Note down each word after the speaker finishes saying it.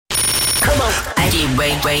I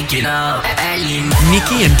keep waking up early.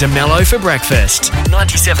 Nikki and Mello for breakfast.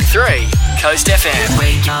 97.3 Coast FM.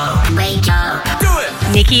 Wake up. Do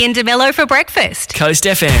it. Nikki and Mello for breakfast. Coast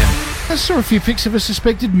FM. I saw a few pics of a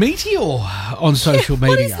suspected meteor on social media.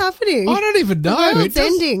 What is happening? I don't even know. The world's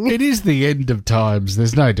ending. It is the end of times.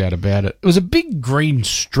 There's no doubt about it. It was a big green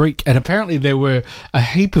streak, and apparently there were a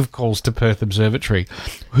heap of calls to Perth Observatory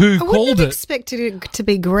who I called wouldn't have it. expected it to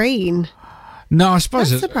be green. No, I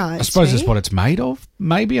suppose That I surprised suppose it's me. what it's made of.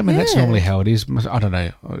 Maybe that's Yeah. normally how it is. I don't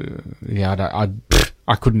know.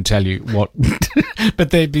 I couldn't tell you what,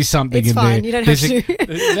 but there'd be something It's in fine, there. you don't have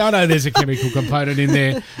There's I know there's a chemical component in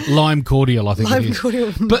there. Lime cordial, I think it Lime is.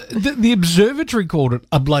 cordial. But the observatory called it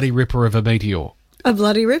a bloody ripper of a meteor. A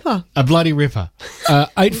bloody ripper. A bloody ripper.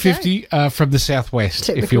 8:50 from the southwest, if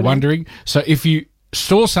Technical you're name. wondering. So if you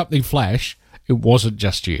saw something flash, it wasn't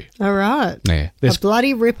just you. All right. Yeah, A there's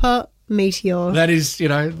bloody ripper meteor. that is,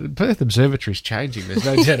 the Perth Observatory's changing. There's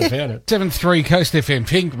no doubt about it. 7-3 Coast FM,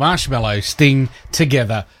 Pink, Marshmallow, Sting,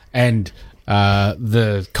 together, and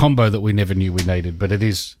the combo that we never knew we needed. But it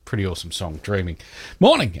is a pretty awesome song, Dreaming.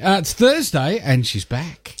 Morning. It's Thursday, and she's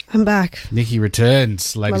back. I'm back. Nikki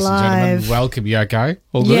returns, ladies and gentlemen. Alive. Welcome. You okay?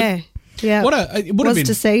 All good? Yeah. Yeah. It would have was been.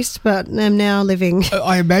 deceased, but am now living.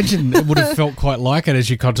 I imagine it would have felt quite like it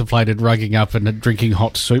as you contemplated rugging up and drinking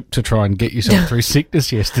hot soup to try and get yourself through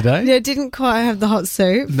sickness yesterday. Yeah, didn't quite have the hot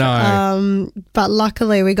soup. No. But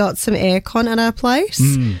luckily we got some aircon at our place.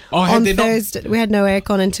 Oh, On they not- Thursday, we had no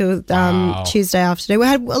aircon until Wow. Tuesday afternoon. We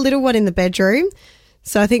had a little one in the bedroom.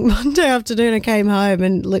 So I think Monday afternoon I came home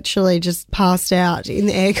and literally just passed out in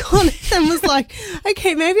the aircon and was like,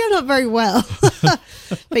 okay, maybe I'm not very well.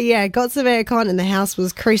 But yeah, got some aircon and the house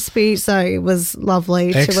was crispy, so it was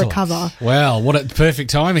lovely to Excellent. recover. Well, what a perfect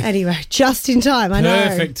timing. Anyway, just in time, I know.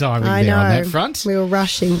 Perfect timing I there know. on that front. We were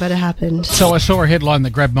rushing, but it happened. So I saw a headline that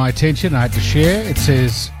grabbed my attention. I had to share. It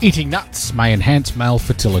says, eating nuts may enhance male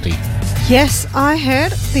fertility. Yes, I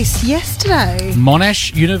heard this yesterday.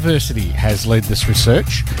 Monash University has led this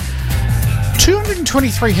research.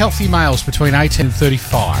 223 healthy males between 18 and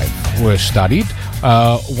 35 were studied.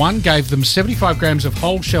 One gave them 75 grams of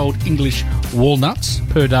whole-shelled English walnuts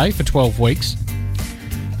per day for 12 weeks.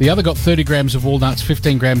 The other got 30 grams of walnuts,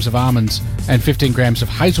 15 grams of almonds, and 15 grams of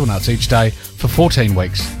hazelnuts each day for 14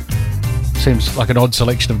 weeks. Seems like an odd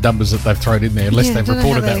selection of numbers that they've thrown in there, unless Yeah, they've don't know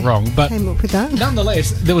reported how that they wrong. But came up with that.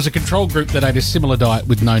 nonetheless, there was a control group that ate a similar diet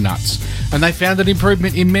with no nuts, and they found an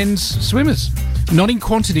improvement in men's swimmers, not in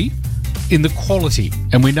quantity, in the quality.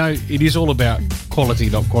 And we know it is all about quality,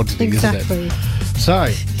 not quantity, Exactly. isn't it? So,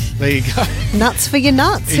 there you go. Nuts for your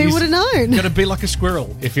nuts. Who would have known? Got to be like a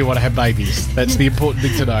squirrel if you want to have babies. That's the important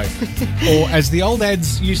thing to know. Or, as the old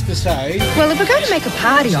ads used to say, Well, if we're going to make a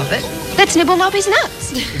party of it, let's nibble up his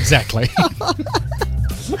nuts. exactly. I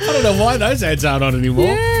don't know why those ads aren't on anymore.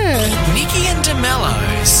 Yeah. Nikki and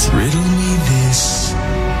DeMello's Riddle me this,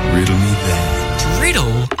 riddle me that.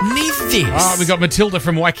 Riddle Me This. Oh, we got Matilda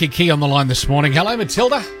from Waikiki on the line this morning. Hello,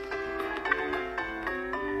 Matilda.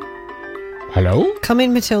 Hello? Come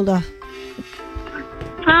in, Matilda.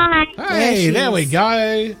 Hi. Hey, she there we is.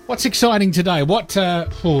 go. What's exciting today? What,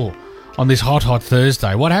 on this hot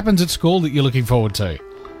Thursday, what happens at school that you're looking forward to?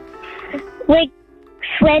 We're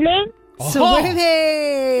swimming. Swimming.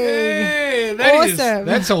 Hey, Awesome.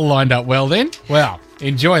 That's all lined up well then. Well,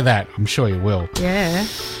 enjoy that. I'm sure you will. Yeah.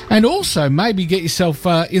 And also, maybe get yourself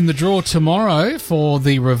in the draw tomorrow for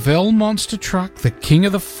the Ravel Monster Truck, the King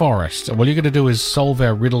of the Forest. And all you're going to do is solve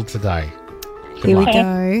our riddle today. Good Here we luck.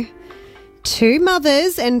 go. 2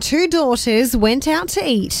 mothers and 2 daughters went out to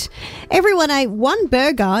eat. Everyone ate 1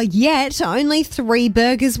 burger, yet only 3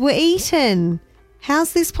 burgers were eaten.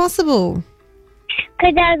 How's this possible?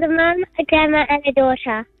 Because I was a mum, a grandma, and a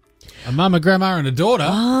daughter. A mum, a grandma, and a daughter.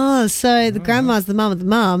 Oh, so the grandma's the mum of the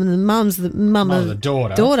mum, and the mum's the mum Oh, of the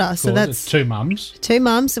daughter. daughter. So Of course, that's it's 2 mums. 2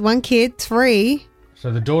 mums, 1 kid, 3. So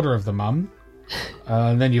the daughter of the mum.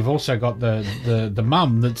 And then you've also got the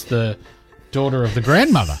mum that's the daughter of the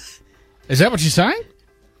grandmother. Is that what you're saying?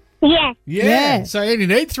 Yes. Yeah. So you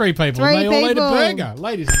need 3 people. 3 and they all ate a people. burger.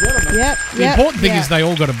 Ladies and gentlemen. Yep. The important thing is they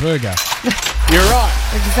all got a burger. You're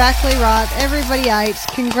right. Exactly right. Everybody ate.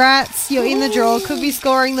 Congrats. You're in the draw. Could be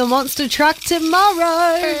scoring the monster truck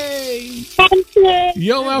tomorrow. Hey. Thank you.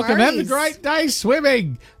 You're welcome. Have a worries. great day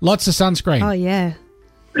swimming. Lots of sunscreen. Oh, yeah.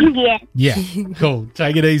 Yes. Yeah. Cool.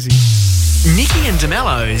 Take it easy. Nikki and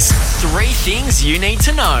DeMello's 3 things you need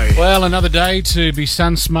to know. Well, another day to be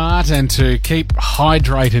sun smart and to keep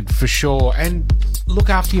hydrated for sure. And look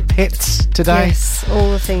after your pets today. Yes,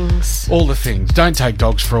 all the things. All the things. Don't take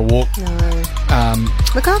dogs for a walk. No.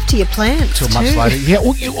 Look after your plants Till much too. later. Yeah.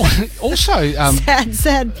 Also,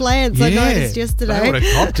 sad plants. I noticed yesterday. They would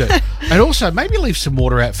have copped it. And also, maybe leave some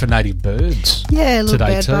water out for native birds. Yeah, a little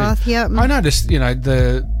today bed too. bath. Yeah. I noticed,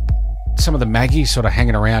 some of the Maggies sort of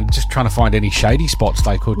hanging around, just trying to find any shady spots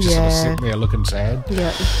they could, just sort of sitting there looking sad.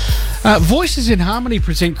 Yeah. Voices in Harmony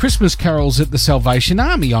present Christmas carols at the Salvation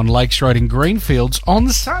Army on Lakes Road in Greenfields on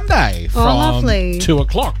Sunday from lovely. 2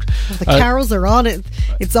 o'clock. Well, the carols are on.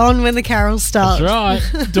 It's on when the carols start.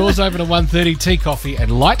 That's right. Doors open at 1:30, tea, coffee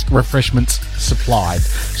and light refreshments supplied,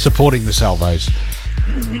 supporting the Salvos.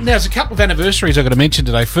 Now, there's a couple of anniversaries I've got to mention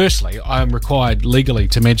today. Firstly, I am required legally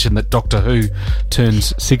to mention that Doctor Who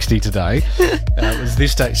turns 60 today. It was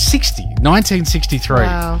this day, 1963.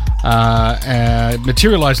 Wow.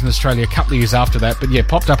 Materialised in Australia a couple of years after that, but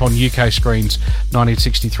popped up on UK screens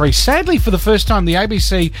 1963. Sadly, for the first time, the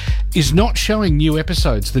ABC is not showing new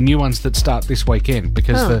episodes, the new ones that start this weekend,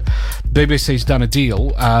 because the BBC's done a deal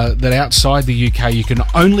that outside the UK you can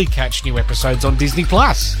only catch new episodes on Disney+.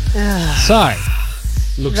 So...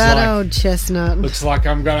 Looks old chestnut. Looks like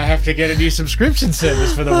I'm going to have to get a new subscription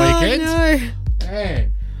service for the weekend. No.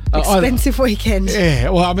 Man. Expensive weekend. Yeah,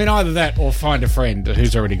 well, I mean, either that or find a friend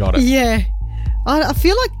who's already got it. Yeah. I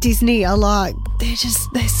feel like Disney are like, they're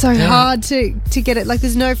so hard to get it. Like,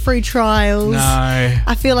 there's no free trials. No.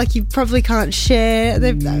 I feel like you probably can't share.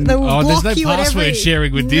 They will block there's no you at password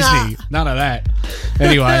sharing with Disney. None of that.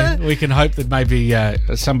 Anyway, we can hope that maybe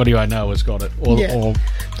somebody I know has got it. Or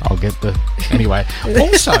I'll get the... Anyway.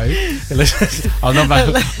 Also,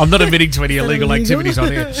 I'm not admitting to any illegal activities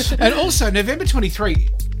on here. And also, November 23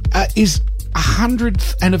 is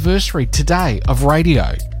 100th anniversary today of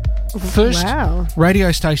radio. First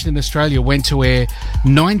radio station in Australia went to air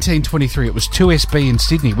 1923. It was 2SB in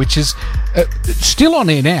Sydney, which is still on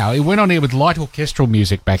air now. It went on air with light orchestral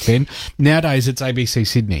music back then. Nowadays, it's ABC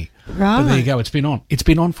Sydney. Right. But there you go. It's been on. It's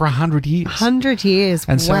been on for 100 years. 100 years.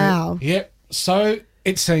 And so, wow. Yep. So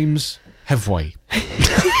it seems, have we?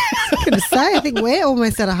 I was going to say, I think we're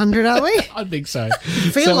almost at 100, aren't we? I think so.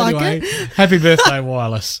 Feel like it. Happy birthday,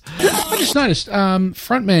 Wireless. I just noticed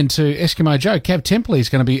frontman to Eskimo Joe, Cav Templey, is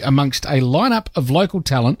going to be amongst a lineup of local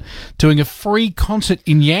talent doing a free concert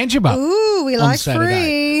in Yangebup. Ooh, we like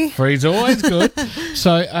Saturday. free. Free's always good.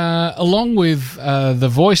 So, along with the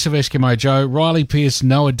voice of Eskimo Joe, Riley Pearce,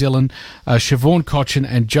 Noah Dillon, Siobhan Cochin,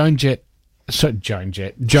 and Joan and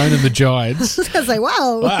the Giants. I was going to say,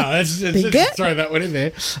 wow. Let's throw that one in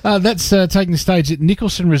there. That's taking the stage at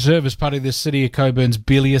Nicholson Reserve as part of the City of Coburn's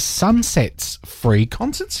Belia Sunsets free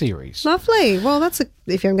concert series. Lovely. Well, if you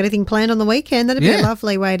haven't got anything planned on the weekend, that'd be a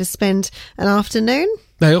lovely way to spend an afternoon.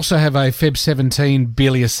 They also have a Feb 17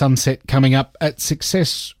 Belia Sunset coming up at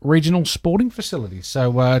Success Regional Sporting Facility.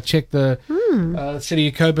 So check the City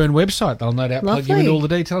of Coburn website. They'll no doubt plug you in all the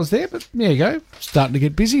details there. But there you go. Starting to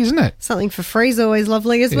get busy, isn't it? Something for free is always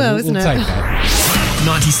lovely as well, isn't it? We'll take that.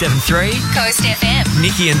 97.3 Coast FM.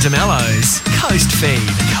 Nikki and DeMello's Coast Feed.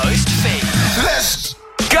 Let's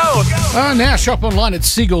Go! Now shop online at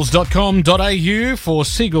seagulls.com.au for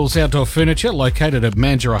Seagulls Outdoor Furniture, located at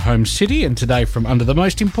Mandurah Home City. And today, from under the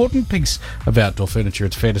most important piece of outdoor furniture,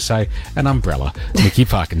 it's fair to say, an umbrella. Nikki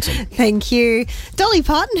Parkinson. Thank you. Dolly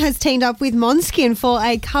Parton has teamed up with Måneskin for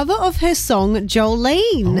a cover of her song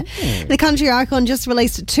Jolene. Oh. The country icon just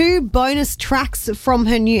released 2 bonus tracks from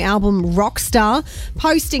her new album Rockstar,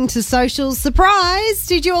 posting to socials, "Surprise!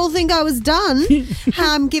 Did you all think I was done?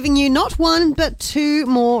 I'm giving you not 1 but 2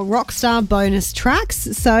 more Rockstar bonus tracks."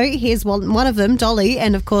 So here's one of them, Dolly,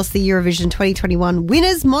 and of course the Eurovision 2021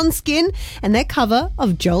 winners, Måneskin, and their cover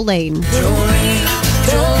of Jolene.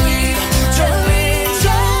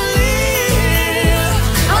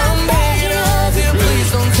 I'm begging of you,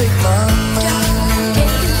 please don't take my mind.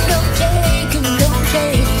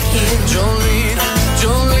 Jolene,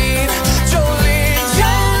 Jolene, Jolene,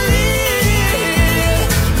 Jolene,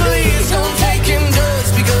 please don't take him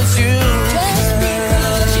just because you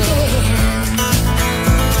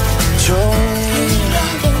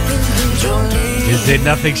Is there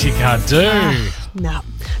nothing she can't do? No.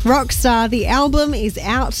 Rockstar, the album is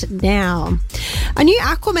out now. A new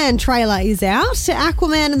Aquaman trailer is out.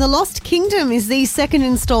 Aquaman and the Lost Kingdom is the second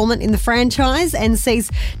installment in the franchise and sees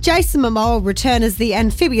Jason Momoa return as the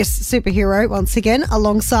amphibious superhero once again,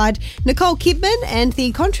 alongside Nicole Kidman and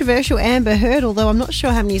the controversial Amber Heard, although I'm not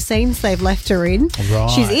sure how many scenes they've left her in. Right.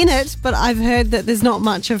 She's in it, but I've heard that there's not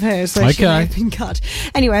much of her, so she may have been cut.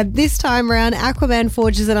 Anyway, this time around, Aquaman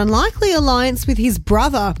forges an unlikely alliance with his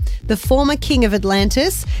brother, the former king of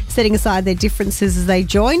Atlantis, setting aside their differences as they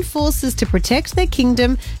join forces to protect their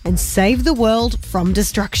kingdom and save the world from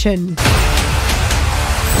destruction.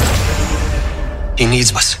 He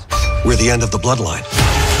needs us. We're the end of the bloodline.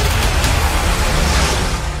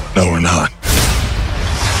 No, we're not.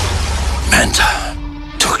 Manta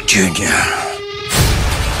took Junior.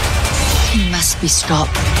 He must be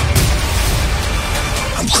stopped.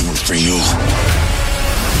 I'm coming for you.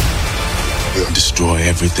 We'll destroy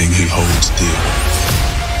everything he holds dear.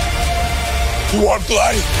 You want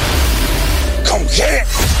blood? Come get it!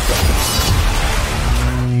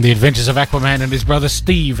 The Adventures of Aquaman and his brother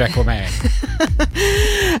Steve Aquaman.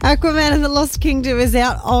 Aquaman and the Lost Kingdom is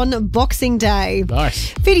out on Boxing Day.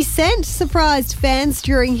 Nice. 50 Cent surprised fans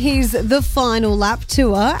during his The Final Lap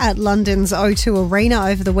tour at London's O2 Arena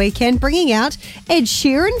over the weekend, bringing out Ed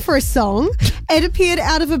Sheeran for a song. Ed appeared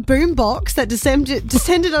out of a boombox that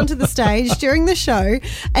descended onto the stage during the show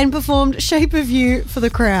and performed Shape of You for the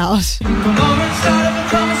crowd.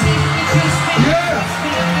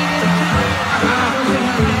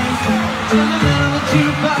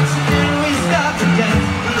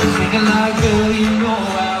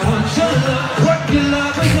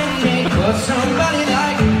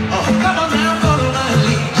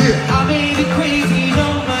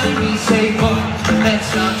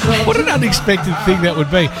 What an unexpected thing that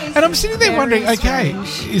would be. And I'm sitting there wondering, okay,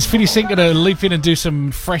 is 50 Cent going to leap in and do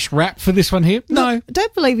some fresh rap for this one here? No. I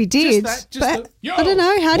don't believe he did. But I don't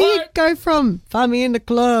know. How do you go from "Find Me in the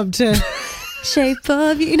Club" to "Shape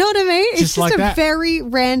of You"? You know what I mean? It's just like a that. very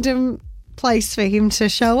random place for him to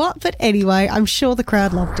show up. But anyway, I'm sure the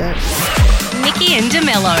crowd loved it. Nikki and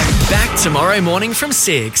Mello. Back tomorrow morning from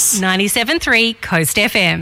 6. 97.3 Coast FM.